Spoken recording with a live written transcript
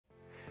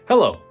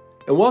Hello,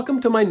 and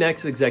welcome to my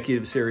next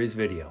Executive Series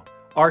video.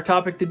 Our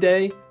topic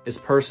today is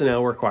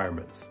personnel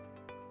requirements.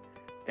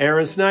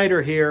 Aaron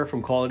Snyder here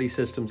from Quality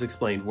Systems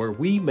Explained, where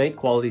we make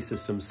quality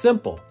systems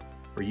simple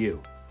for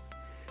you.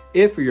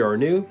 If you are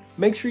new,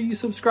 make sure you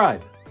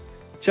subscribe.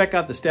 Check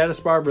out the status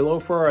bar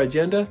below for our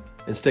agenda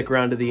and stick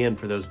around to the end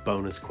for those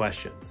bonus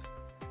questions.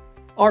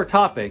 Our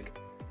topic,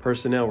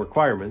 personnel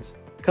requirements,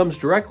 comes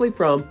directly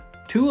from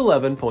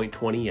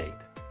 211.28.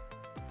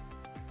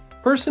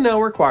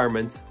 Personnel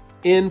requirements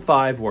in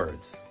 5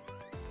 words.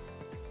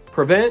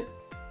 Prevent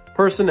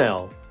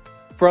personnel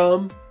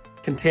from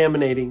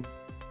contaminating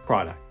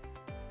product.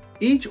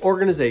 Each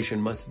organization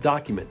must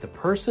document the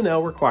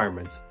personnel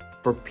requirements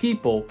for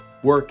people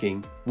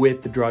working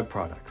with the drug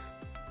products.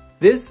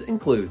 This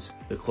includes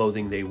the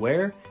clothing they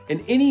wear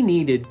and any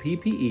needed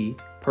PPE,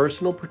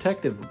 personal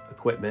protective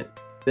equipment,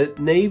 that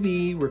may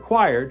be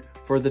required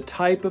for the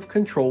type of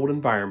controlled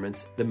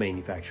environments the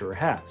manufacturer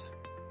has.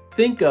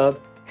 Think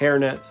of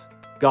hairnets,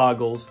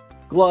 goggles,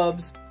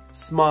 gloves,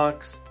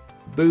 smocks,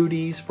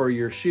 booties for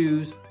your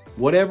shoes,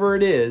 whatever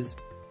it is,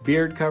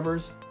 beard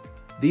covers.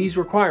 These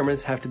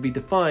requirements have to be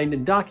defined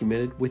and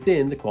documented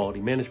within the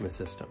quality management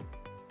system.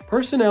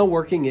 Personnel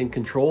working in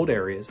controlled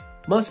areas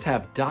must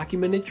have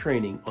documented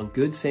training on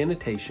good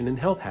sanitation and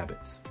health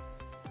habits.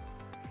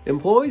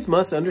 Employees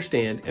must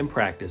understand and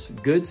practice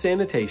good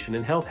sanitation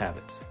and health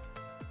habits.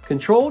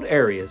 Controlled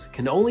areas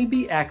can only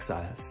be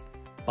accessed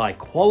by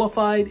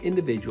qualified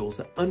individuals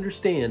that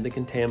understand the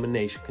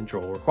contamination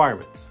control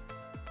requirements.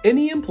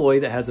 Any employee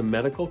that has a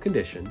medical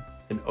condition,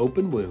 an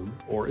open wound,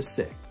 or is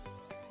sick,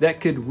 that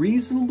could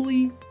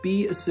reasonably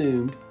be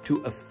assumed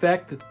to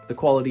affect the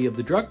quality of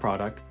the drug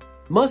product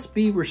must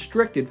be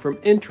restricted from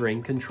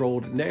entering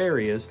controlled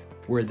areas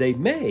where they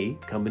may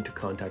come into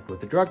contact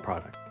with the drug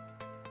product.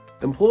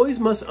 Employees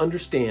must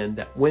understand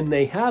that when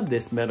they have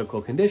this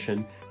medical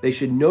condition, they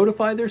should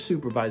notify their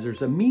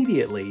supervisors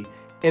immediately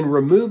and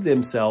remove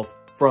themselves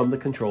from the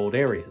controlled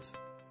areas.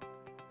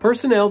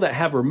 Personnel that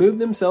have removed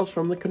themselves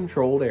from the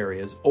controlled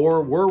areas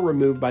or were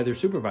removed by their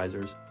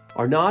supervisors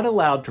are not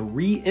allowed to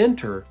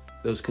re-enter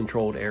those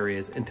controlled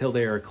areas until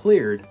they are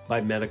cleared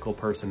by medical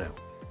personnel.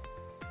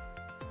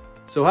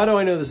 So how do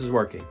I know this is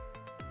working?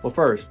 Well,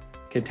 first,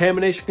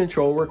 contamination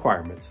control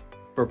requirements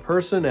for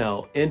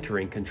personnel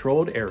entering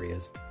controlled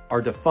areas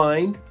are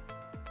defined,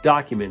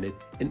 documented,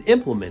 and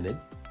implemented,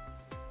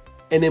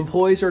 and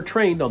employees are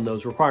trained on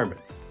those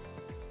requirements.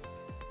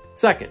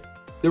 Second,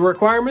 the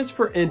requirements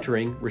for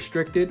entering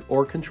restricted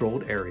or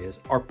controlled areas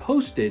are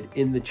posted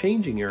in the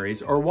changing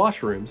areas or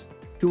washrooms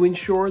to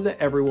ensure that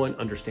everyone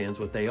understands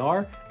what they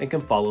are and can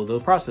follow the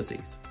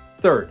processes.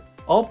 Third,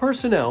 all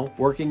personnel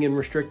working in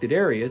restricted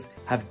areas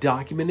have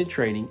documented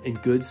training in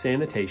good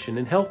sanitation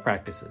and health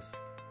practices.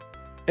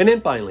 And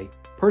then finally,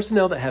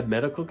 personnel that have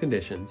medical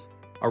conditions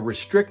are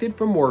restricted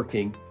from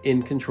working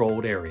in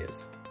controlled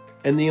areas,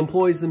 and the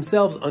employees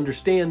themselves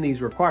understand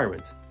these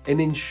requirements and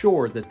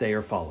ensure that they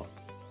are followed.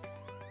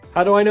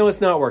 How do I know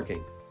it's not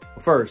working? Well,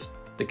 first,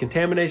 the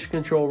contamination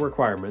control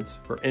requirements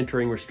for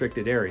entering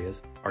restricted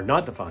areas are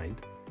not defined,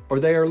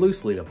 or they are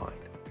loosely defined.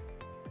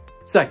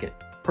 Second,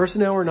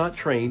 personnel are not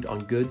trained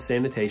on good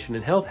sanitation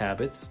and health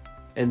habits,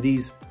 and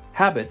these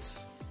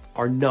habits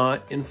are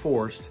not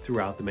enforced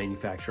throughout the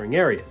manufacturing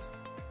areas.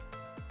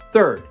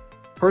 Third,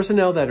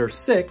 personnel that are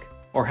sick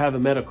or have a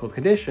medical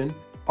condition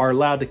are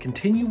allowed to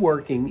continue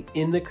working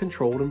in the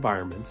controlled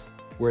environments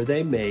where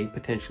they may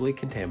potentially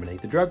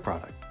contaminate the drug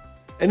product.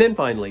 And then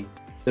finally,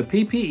 the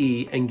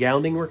PPE and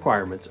gowning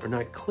requirements are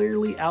not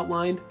clearly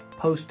outlined,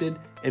 posted,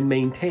 and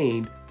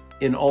maintained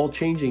in all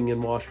changing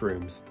and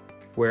washrooms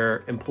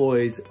where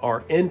employees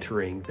are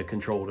entering the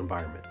controlled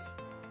environments.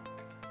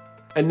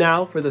 And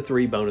now for the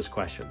 3 bonus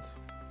questions.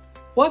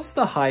 What's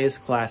the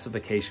highest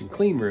classification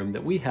clean room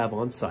that we have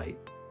on site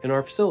in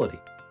our facility?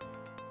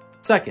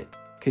 Second,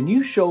 can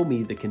you show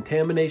me the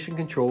contamination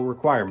control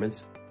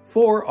requirements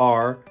for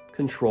our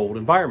controlled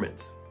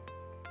environments?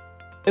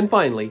 And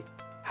finally,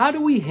 how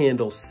do we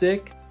handle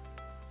sick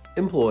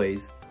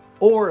employees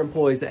or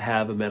employees that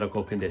have a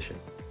medical condition?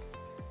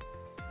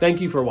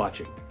 Thank you for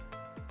watching.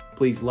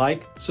 Please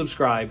like,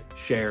 subscribe,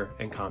 share,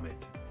 and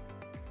comment.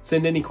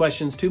 Send any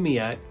questions to me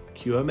at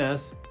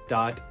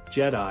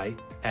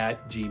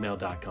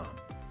qms.jedi@gmail.com.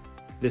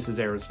 This is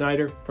Aaron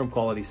Snyder from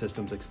Quality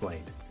Systems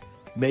Explained,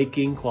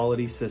 making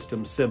quality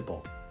systems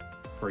simple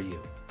for you.